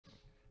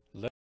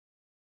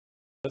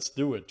Let's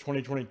do it.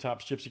 2020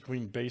 Topps Gypsy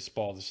Queen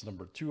Baseball. This is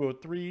number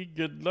 203.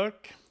 Good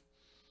luck.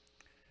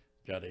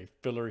 Got a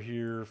filler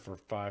here for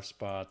 5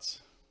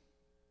 spots.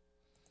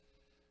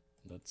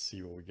 Let's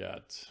see what we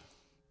got.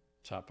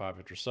 Top 5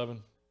 after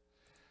 7.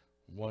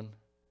 1,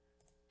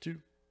 2,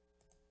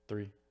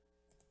 3,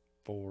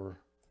 4,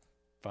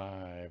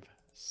 5,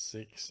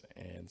 6,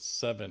 and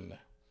 7.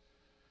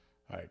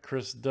 All right,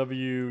 Chris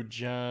W,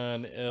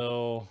 John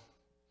L,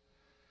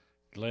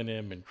 Glenn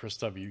M, and Chris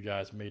W. You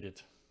guys made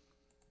it.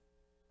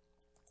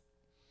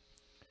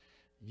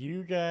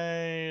 You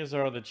guys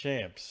are the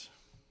champs.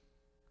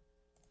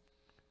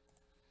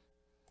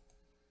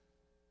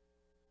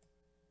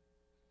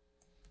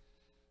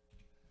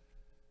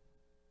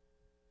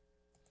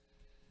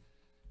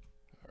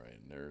 All right,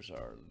 there's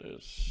our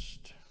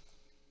list.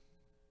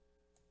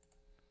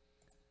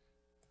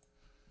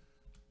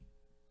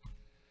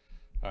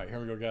 All right,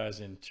 here we go, guys,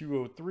 in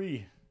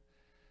 203.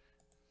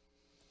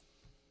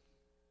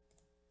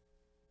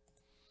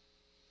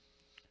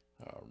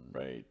 All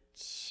right,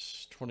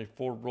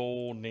 24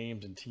 roll,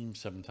 names and teams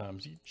 7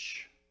 times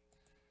each.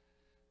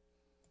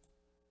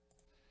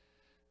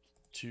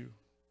 2,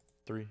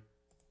 3,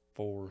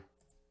 4,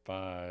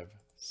 5,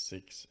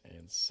 6,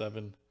 and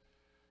 7.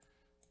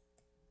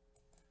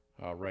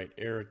 All right,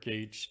 Eric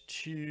H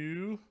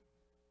to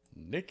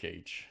Nick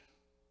H.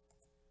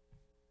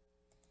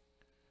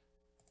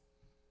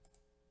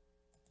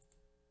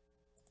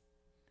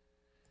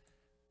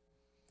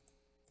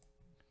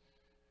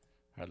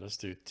 All right, let's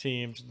do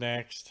teams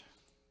next.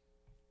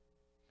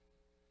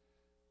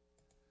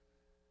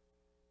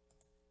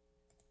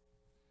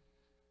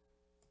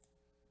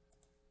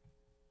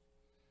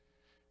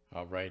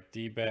 All right,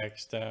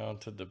 D-backs down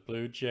to the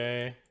Blue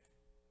Jay.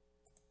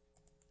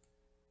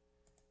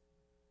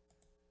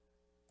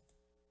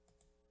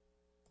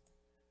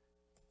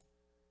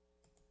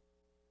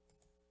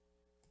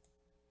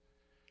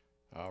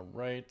 All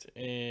right,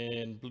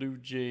 and Blue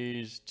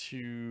Jays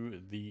to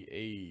the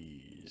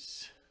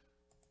A's.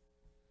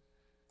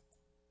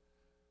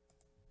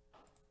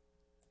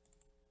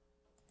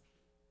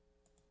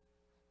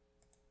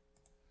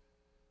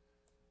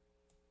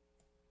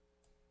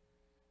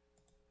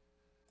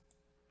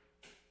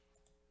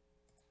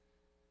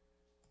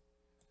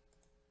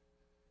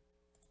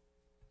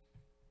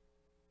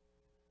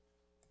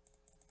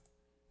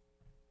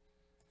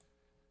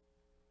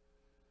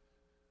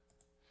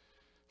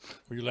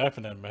 What are you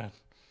laughing at, man?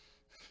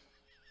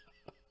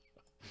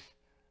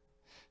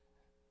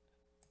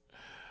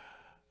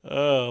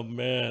 Oh,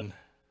 man.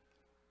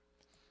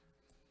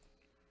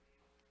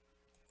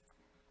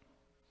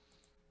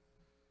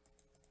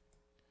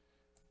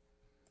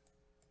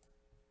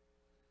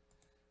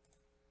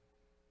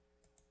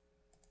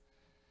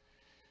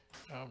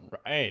 All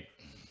right.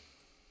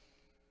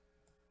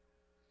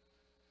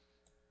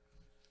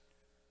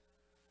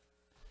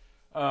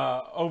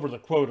 Over the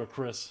quota,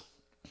 Chris.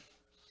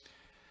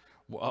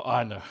 Well,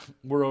 I know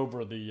we're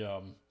over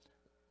the.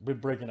 We're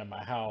breaking at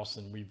my house,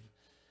 and we've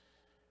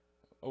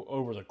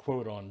over the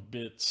quote on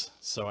bits.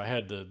 So I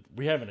had to.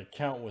 We have an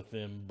account with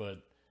them,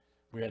 but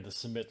we had to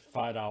submit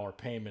 $5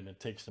 payment. It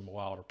takes them a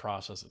while to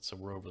process it, so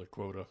we're over the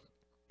quota.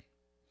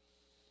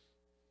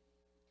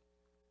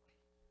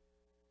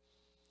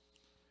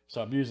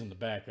 So I'm using the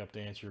backup to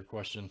answer your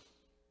question.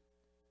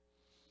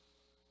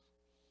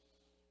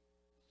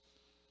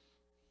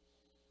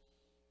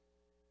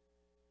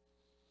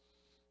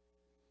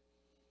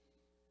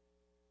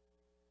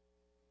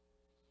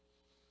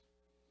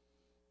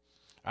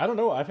 I don't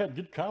know. I've had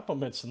good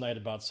compliments tonight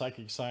about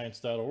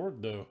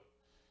psychicscience.org, though.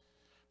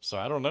 So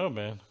I don't know,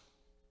 man.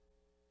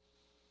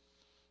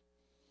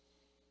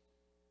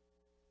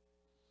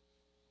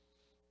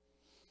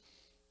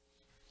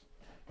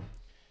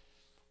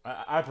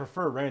 I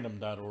prefer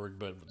random.org,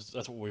 but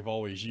that's what we've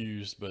always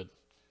used. But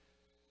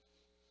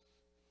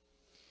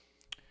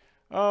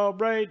all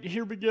right,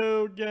 here we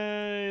go,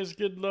 guys.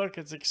 Good luck.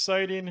 It's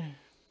exciting,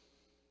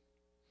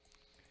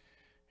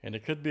 and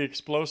it could be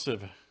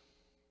explosive.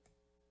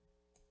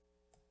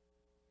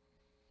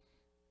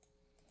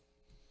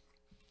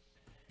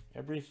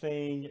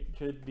 Everything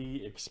could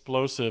be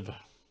explosive.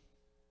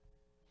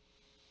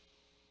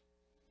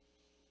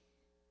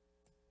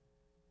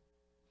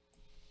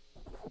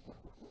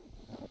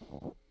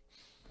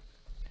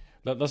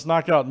 Let's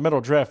knock out Metal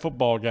Draft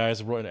Football,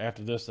 guys.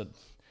 After this, that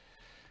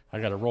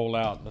I got to roll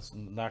out. Let's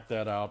knock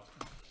that out.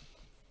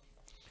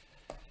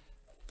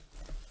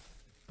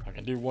 I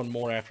can do one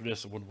more after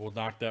this. We'll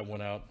knock that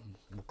one out.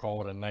 We'll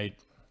call it a night.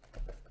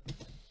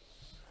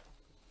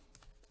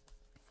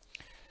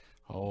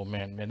 Oh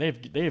man,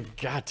 they've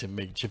got to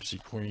make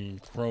Gypsy Queen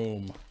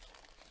Chrome.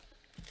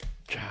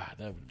 God,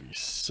 that would be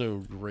so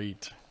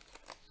great.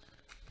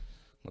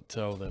 I'll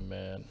tell them,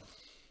 man.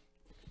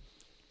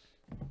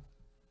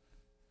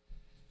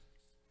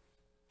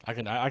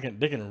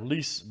 They can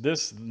release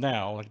this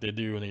now like they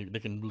do, and they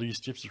can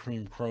release Gypsy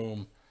Cream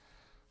Chrome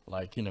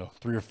like 3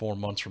 or 4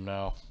 months from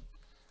now,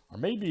 or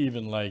maybe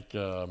even like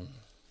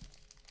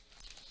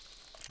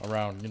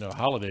around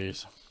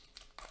holidays.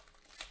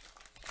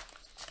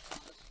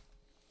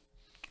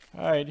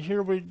 All right,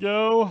 here we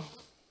go.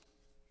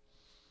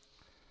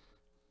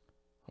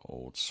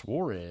 Old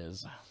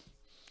Suarez.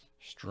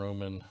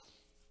 Stroman.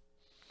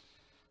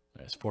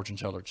 Nice. Fortune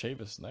Teller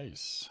Chavis.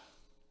 Nice.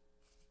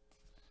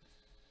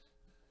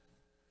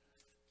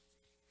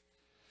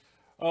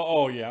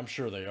 Oh, yeah, I'm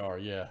sure they are.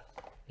 Yeah.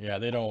 Yeah,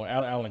 they don't.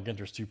 Alan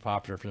Ginter's too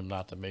popular for them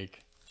not to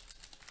make.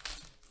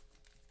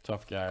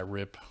 Tough guy,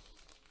 rip.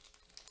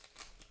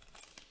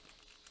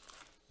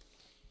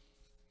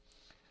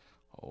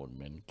 Old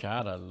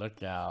Mancada,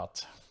 look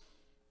out.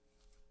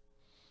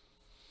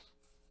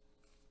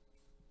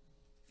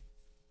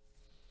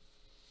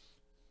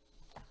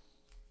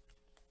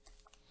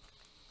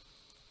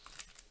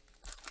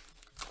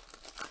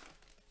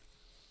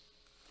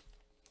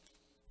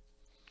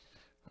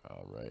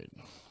 All right,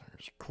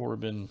 there's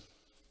Corbin,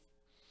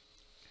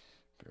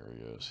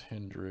 Barrios,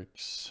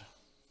 Hendricks.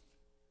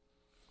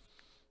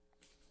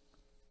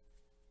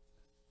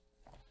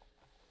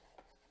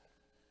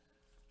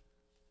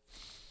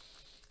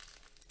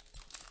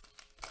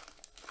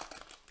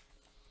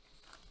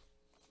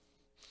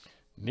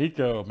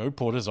 Nico, we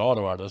pulled his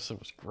auto out of this. It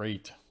was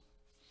great.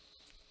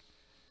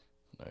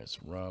 Nice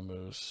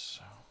Ramos.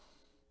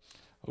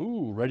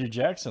 Ooh, Reggie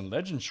Jackson,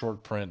 legend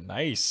short print.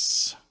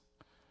 Nice.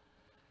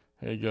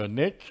 There you go,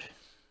 Nick.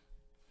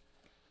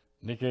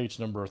 Nick H,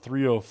 number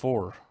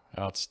 304.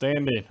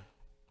 Outstanding.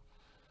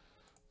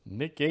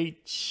 Nick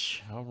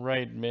H. All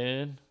right,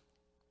 man.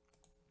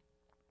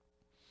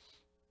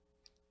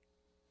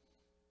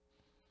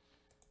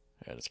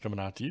 Yeah, it's coming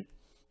out to you.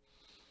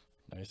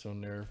 Nice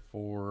one there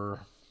for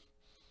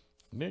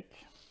Nick.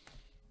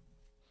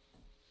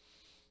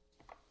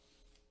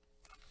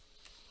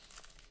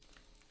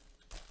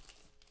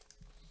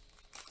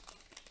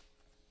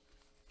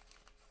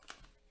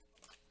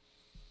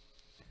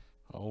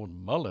 Old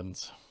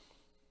Mullins.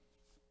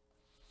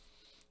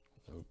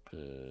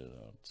 Open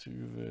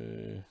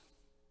Altuve.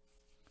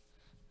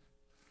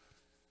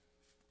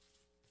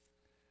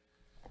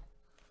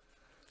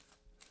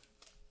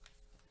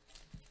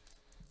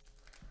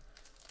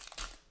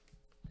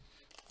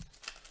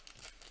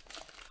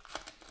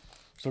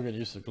 Still getting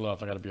used to the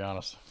glove, I gotta be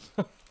honest.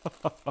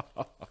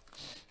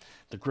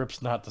 The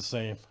grip's not the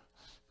same.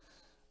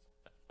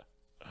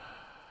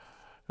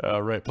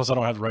 Right, plus I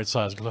don't have the right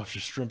size gloves,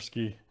 just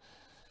Strimsky.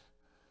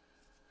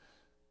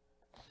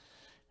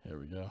 There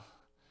we go.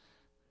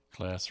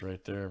 Class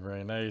right there,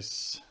 very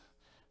nice.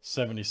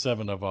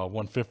 77 of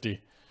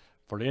 150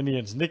 for the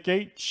Indians. Nick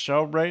H,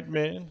 all right,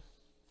 man.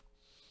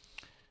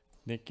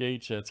 Nick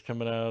H, that's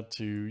coming out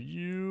to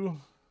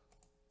you.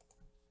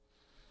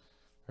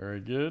 Very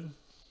good.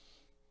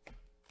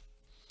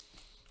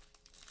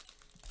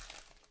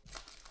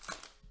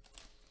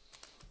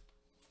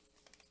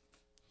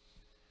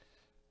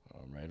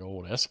 All right,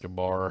 old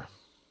Escobar.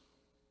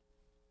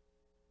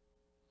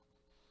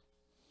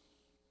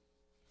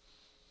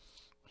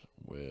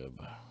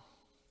 Webb.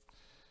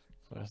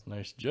 That's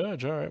nice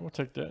Judge. All right, we'll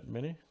take that,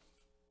 Mini.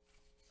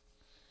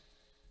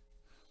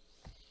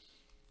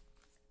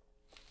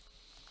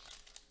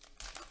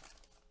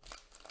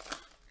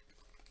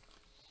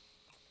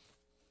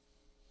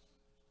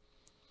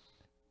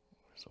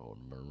 There's old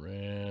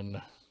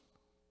Moran.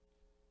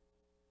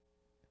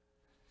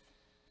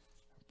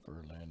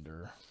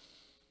 Verlander.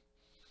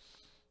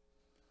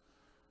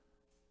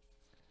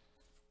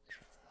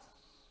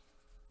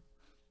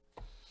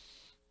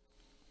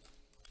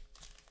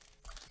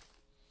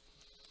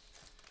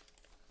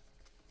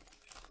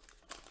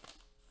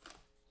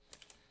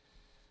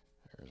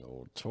 There's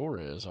old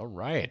Torres. All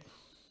right.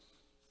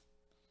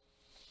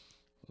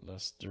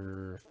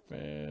 Lester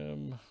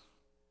Pham.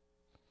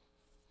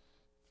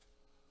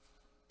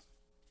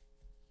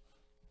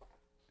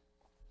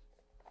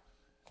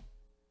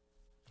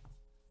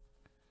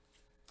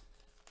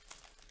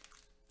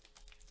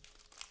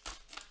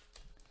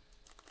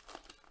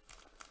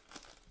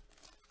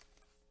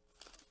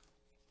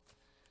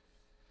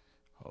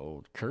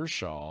 Old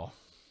Kershaw.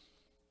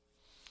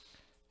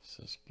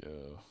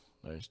 Cisco.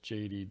 Nice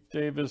JD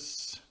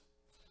Davis.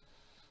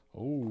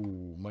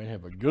 Oh, might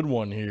have a good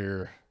one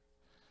here.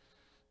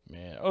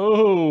 Man.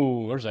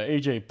 Oh, there's an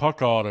AJ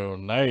Puck auto.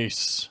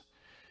 Nice.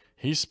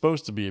 He's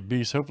supposed to be a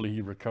beast. Hopefully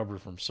he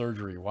recovered from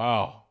surgery.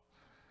 Wow.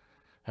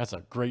 That's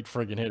a great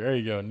friggin' hit. There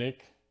you go,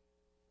 Nick.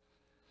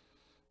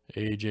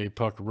 AJ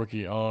Puck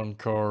rookie on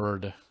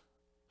card.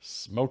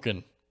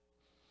 Smoking.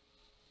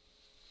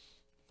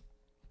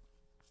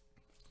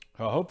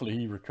 Hopefully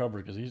he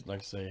recovered because he's,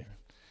 like I say,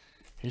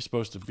 he's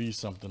supposed to be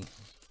something.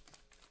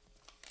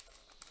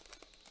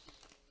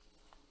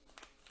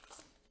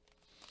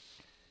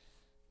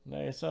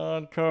 Nice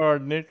on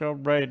card, Nick. All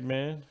right,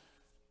 man.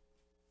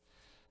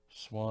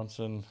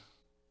 Swanson.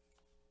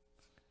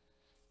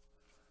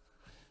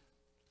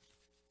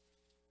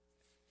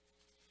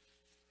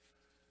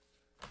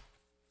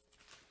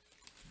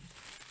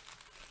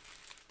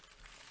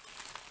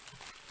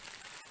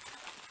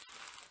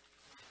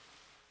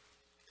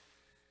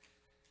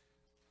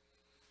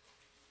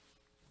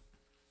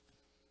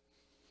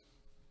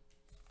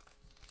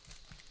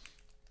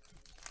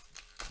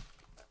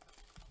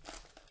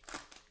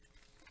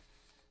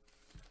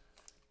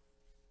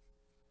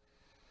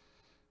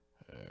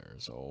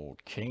 There's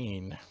old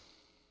Kane.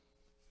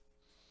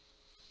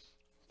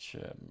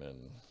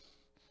 Chapman.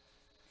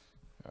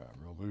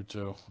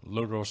 Robuto.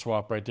 Logo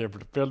swap right there for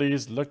the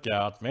Phillies. Look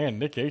out. Man,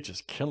 Nick H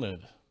is killing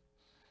it.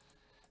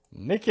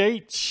 Nick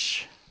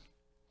H.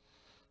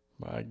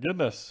 My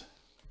goodness.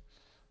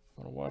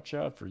 I want to watch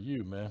out for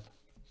you, man.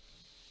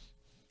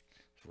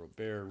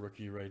 Robert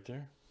rookie right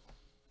there.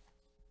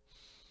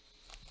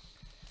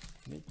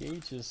 Nick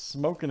H is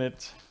smoking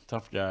it.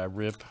 Tough guy,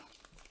 rip.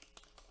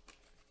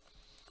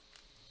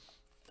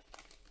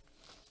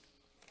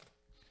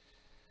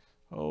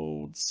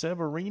 Old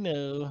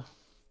Severino.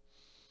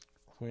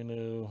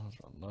 Quino.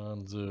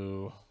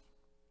 Alonzo.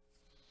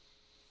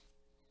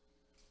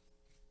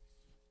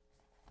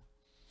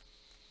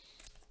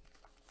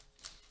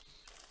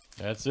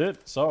 That's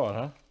it. Saw it,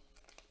 huh?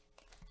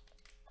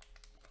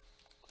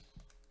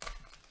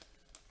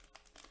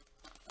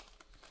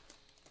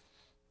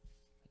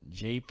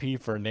 JP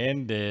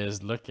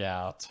Fernandez, look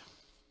out.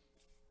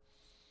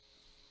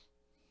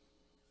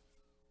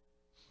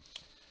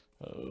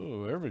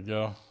 Oh, there we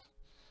go.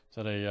 Is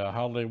that a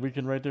holiday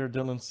weekend right there,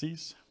 Dylan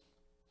Cease?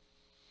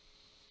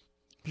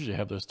 Usually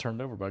have those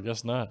turned over, but I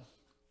guess not.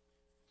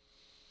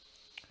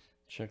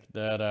 Check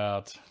that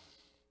out.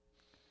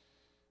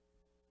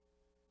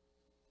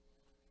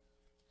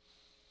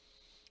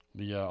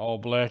 The all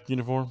black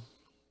uniform.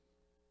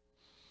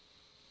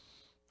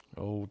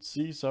 Old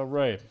Cease, all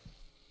right.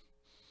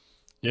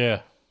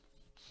 Yeah,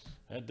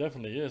 that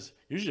definitely is.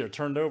 Usually they're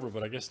turned over,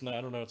 but I guess not.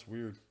 I don't know. It's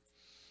weird.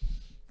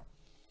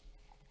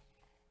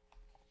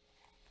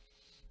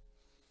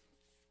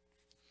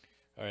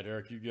 All right,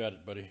 Eric, you got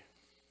it, buddy.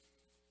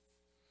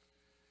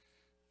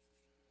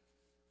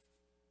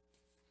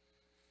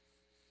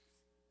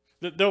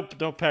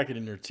 They'll pack it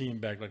in your team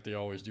bag like they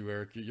always do,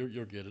 Eric.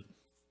 You'll get it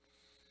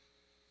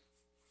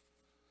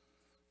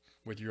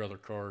with your other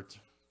cards.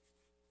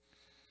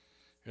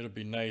 It'll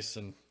be nice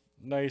and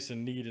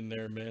neat in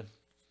there, man.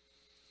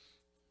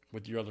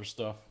 With your other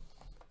stuff.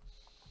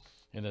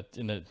 They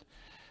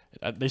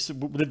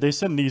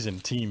send these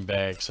in team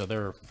bags, so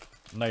they're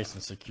nice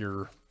and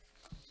secure.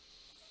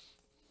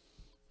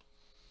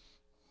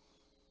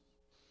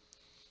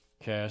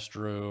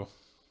 Castro,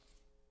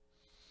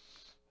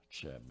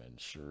 Chapman,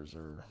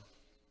 Scherzer.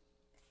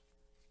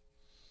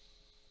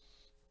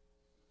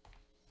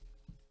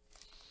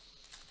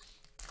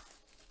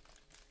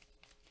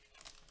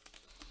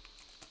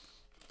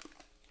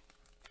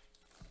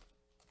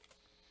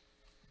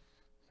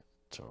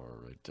 Tar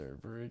right there,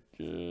 very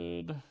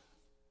good.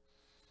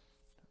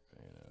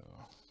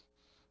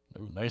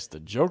 Oh, nice,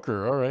 the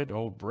Joker. All right,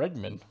 old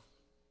Bregman.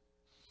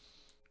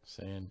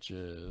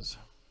 Sanchez.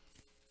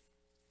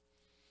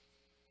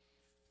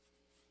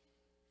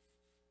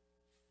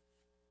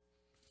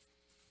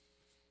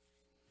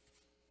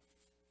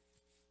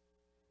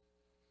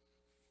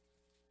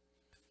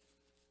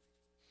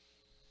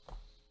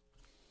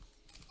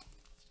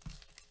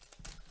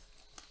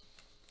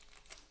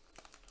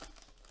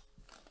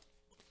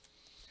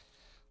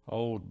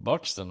 Old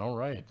Buxton, all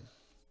right.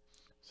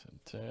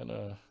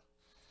 Santana,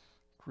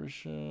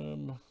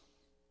 Grisham.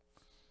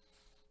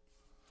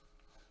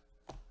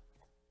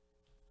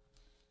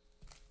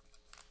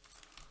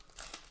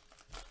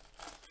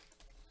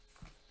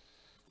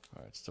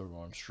 All right, still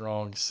going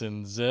strong.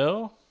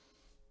 Senzel.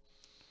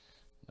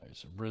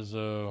 Nice.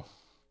 Rizzo.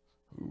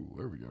 Ooh,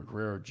 there we go.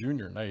 Guerrero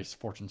Jr., nice.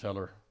 Fortune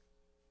teller.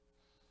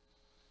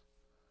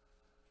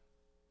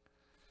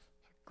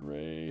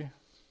 Gray.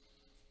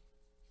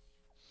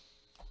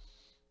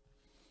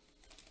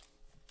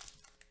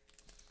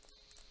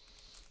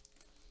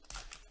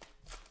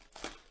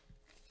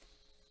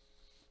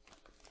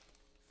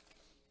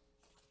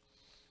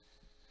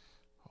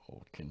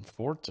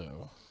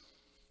 Conforto.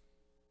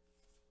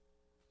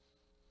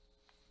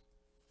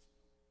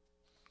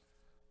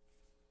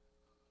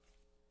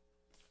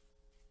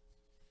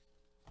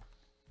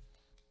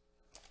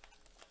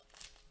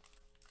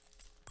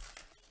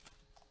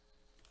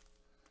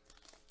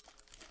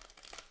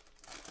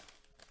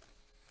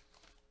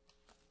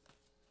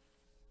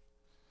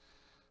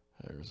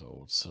 There's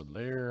old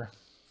Soler.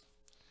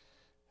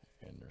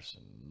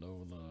 Anderson,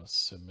 Nola,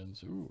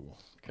 Simmons. Ooh,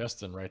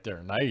 Keston right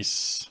there.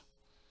 Nice.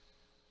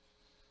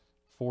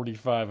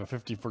 45 of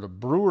 50 for the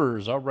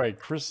Brewers. All right,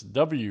 Chris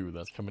W.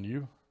 That's coming to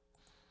you.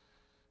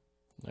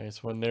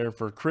 Nice one there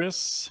for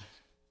Chris.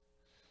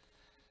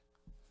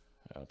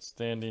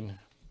 Outstanding.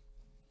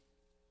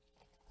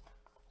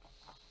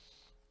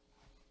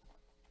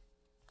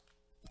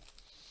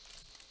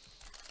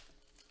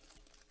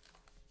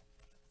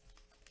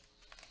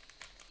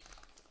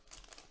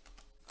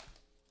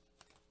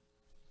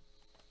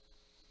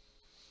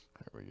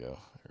 There we go.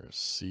 There's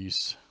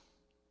Cease.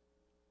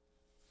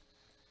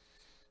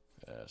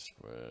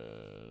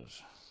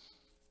 Vasquez.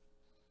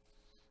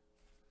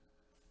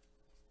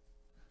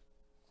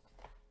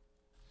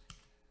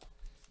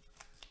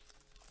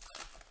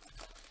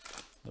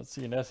 Let's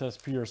see an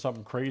SSP or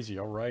something crazy.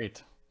 All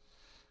right.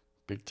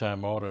 Big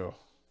time auto.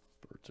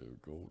 Berto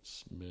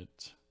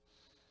Goldsmith.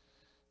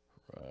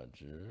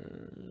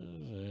 Rogers.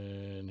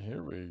 And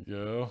here we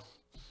go.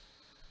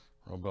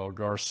 Robel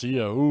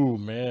Garcia. Ooh,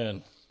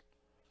 man.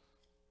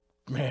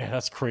 Man,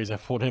 that's crazy. I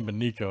pulled him and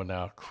Nico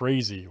now.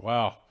 Crazy.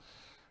 Wow.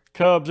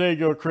 Cubs, there you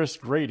go, Chris.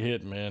 Great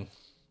hit, man.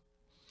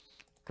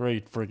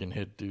 Great friggin'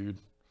 hit, dude.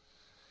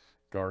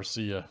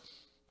 Garcia.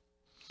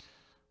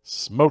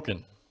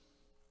 Smoking.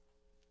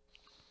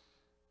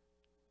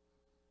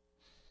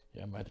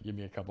 Yeah, I might have to give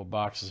me a couple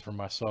boxes for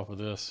myself with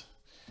this.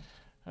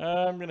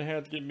 I'm going to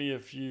have to get me a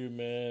few,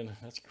 man.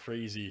 That's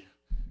crazy.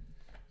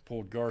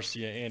 Pulled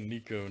Garcia and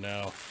Nico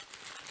now.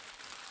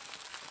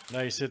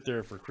 Nice hit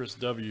there for Chris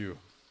W.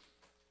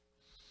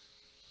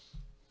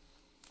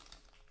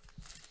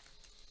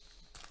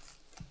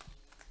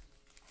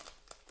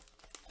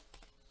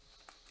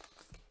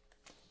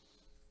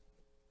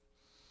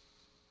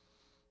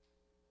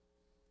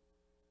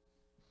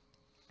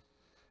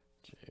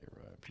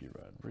 P.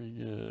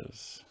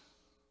 Rodriguez.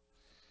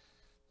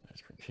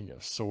 Nice King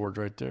of Swords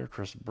right there.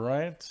 Chris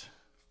Bryant.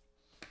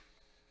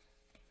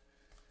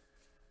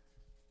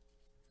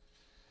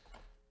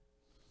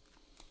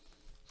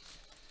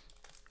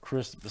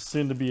 Chris,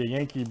 soon to be a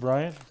Yankee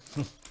Bryant.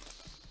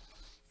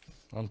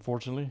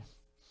 Unfortunately.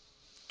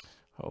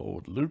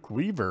 Oh, Luke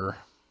Weaver.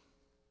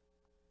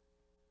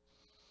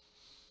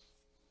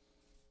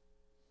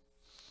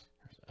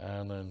 There's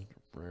Allen,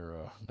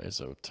 Cabrera. Nice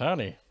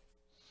Ohtani.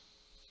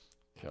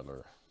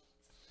 Keller.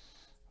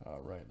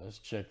 All right, let's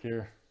check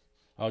here.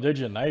 Oh, did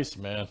you? Nice,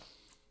 man.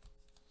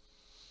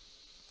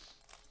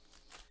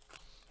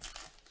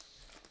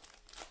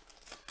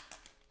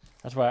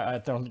 That's why I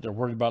don't think they're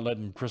worried about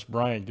letting Chris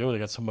Bryant go. They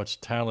got so much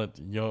talent,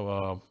 you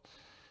know,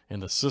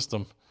 in the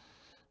system.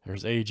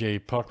 There's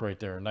AJ Puck right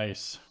there.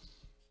 Nice.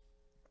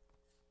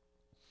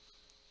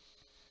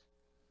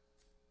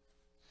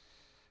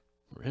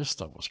 His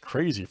stuff was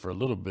crazy for a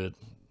little bit.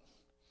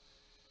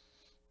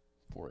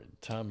 Boy,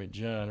 Tommy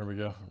John. There we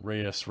go.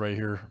 Reyes right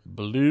here.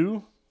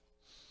 Blue.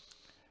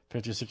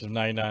 56 of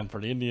 99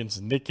 for the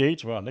Indians. Nick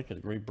H. Wow, Nick had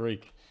a great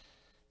break.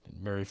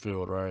 And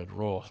Merrifield, right?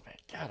 Roll. Man,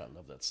 God, I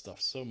love that stuff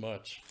so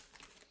much.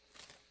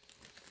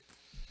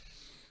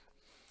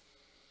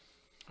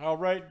 All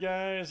right,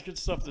 guys. Good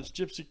stuff. This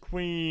Gypsy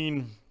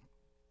Queen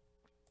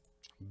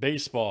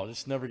baseball.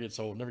 This never gets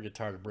old. Never get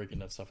tired of breaking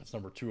that stuff. It's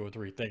number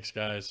 203. Thanks,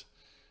 guys.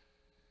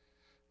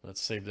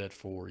 Let's save that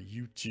for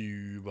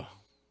YouTube.